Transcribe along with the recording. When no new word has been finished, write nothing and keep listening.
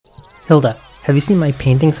Hilda, have you seen my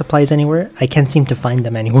painting supplies anywhere? I can't seem to find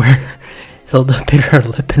them anywhere. Hilda bit her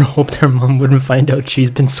lip and hoped her mom wouldn't find out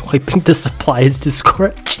she's been swiping the supplies to score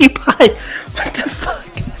a cheap high. What the fuck?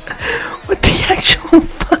 What the actual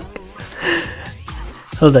fuck?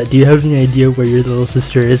 Hilda, do you have any idea where your little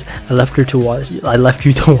sister is? I left you to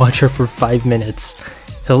watch her for 5 minutes.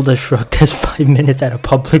 Hilda shrugged as 5 minutes at a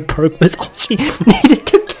public park was all she needed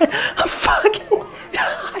to get a fucking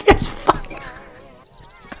high as fuck.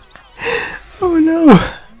 Oh no.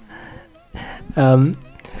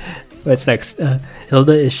 What's next?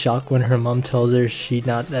 Hilda is shocked when her mom tells her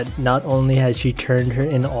that not only has she turned her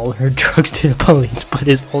in all her drugs to the police, but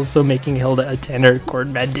is also making Hilda attend her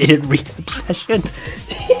court-mandated rehab session.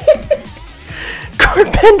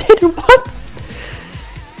 Court-mandated what?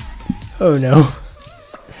 Oh no.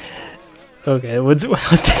 Okay,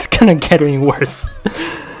 how's this gonna get any worse?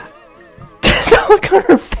 Look on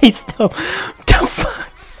her face though. What the fuck?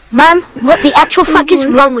 Mom, what the actual fuck is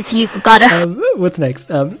wrong with you, Gotta? What's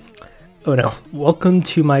next? Oh no. Welcome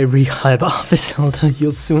to my rehab office, Hilda.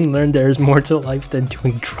 You'll soon learn there's more to life than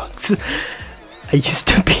doing drugs. I used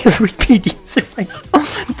to be a repeat user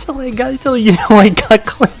myself until I got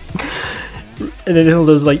caught. And then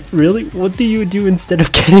Hilda's like, really? What do you do instead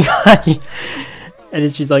of getting high? And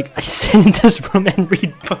then she's like, I sit in this room and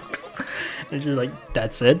read books. And she's like,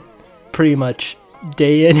 that's it? Pretty much.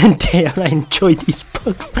 Day in and day out, I enjoy these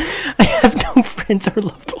books. I have no friends or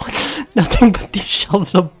loved ones. Nothing but these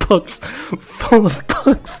shelves of books. Full of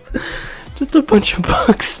books. Just a bunch of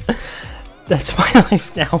books. That's my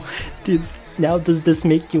life now. Dude, now does this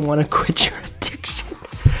make you want to quit your addiction?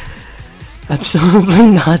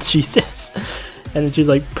 Absolutely not, she says. And then she's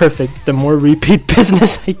like, perfect. The more repeat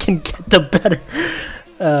business I can get, the better.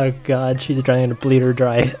 Oh god, she's trying to bleed her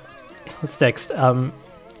dry. What's next?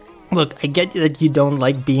 Look, I get that you don't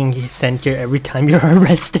like being sent here every time you're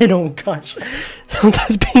arrested. Oh gosh,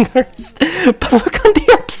 Hilda's being arrested. But look on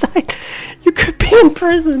the upside, you could be in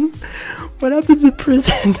prison. What happens in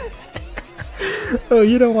prison? Oh,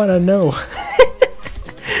 you don't want to know.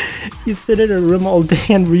 You sit in a room all day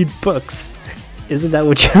and read books. Isn't that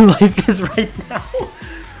what your life is right now?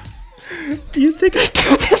 Do you think I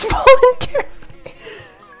do this voluntarily?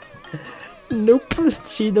 Nope,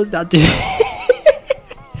 she does not do it.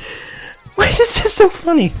 Why is this so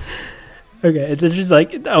funny? Okay, it's just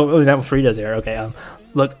like, oh, now Frida's here. Okay,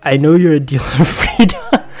 look, I know you're a dealer,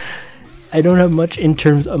 Frida. I don't have much in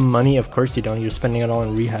terms of money. Of course you don't. You're spending it all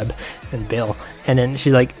in rehab and bail. And then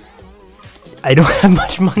she's like, I don't have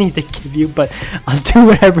much money to give you, but I'll do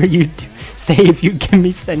whatever you do. Say if you give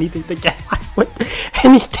me anything to get high with.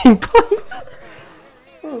 Anything, please.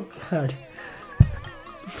 Oh god.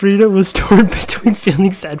 Frida was torn between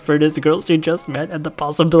feeling sad for this girl she just met and the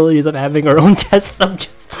possibilities of having her own test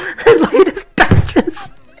subject for her latest batches.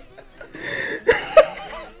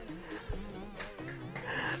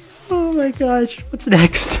 Oh my gosh, what's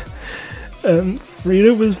next?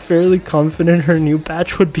 Frida was fairly confident her new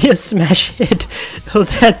batch would be a smash hit.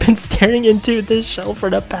 Hilda had been staring into this shell for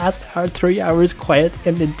the past 3 hours quite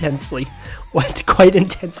intensely. What? Quite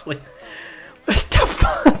intensely. What the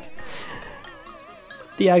fuck?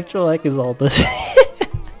 The actual heck is all this?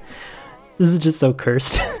 This is just so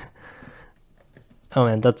cursed. Oh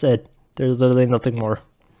man, that's it. There's literally nothing more.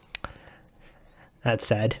 That's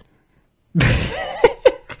sad. The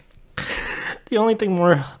only thing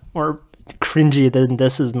more cringy than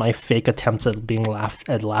this is my fake attempts at being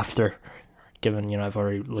laughter. Given, I've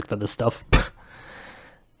already looked at this stuff.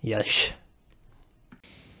 Yesh.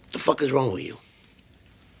 The fuck is wrong with you?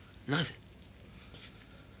 Nothing.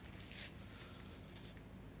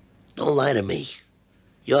 Don't lie to me.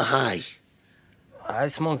 You're high. I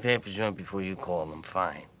smoked half a joint before you called. I'm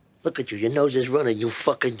fine. Look at you. Your nose is running, you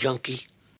fucking junkie.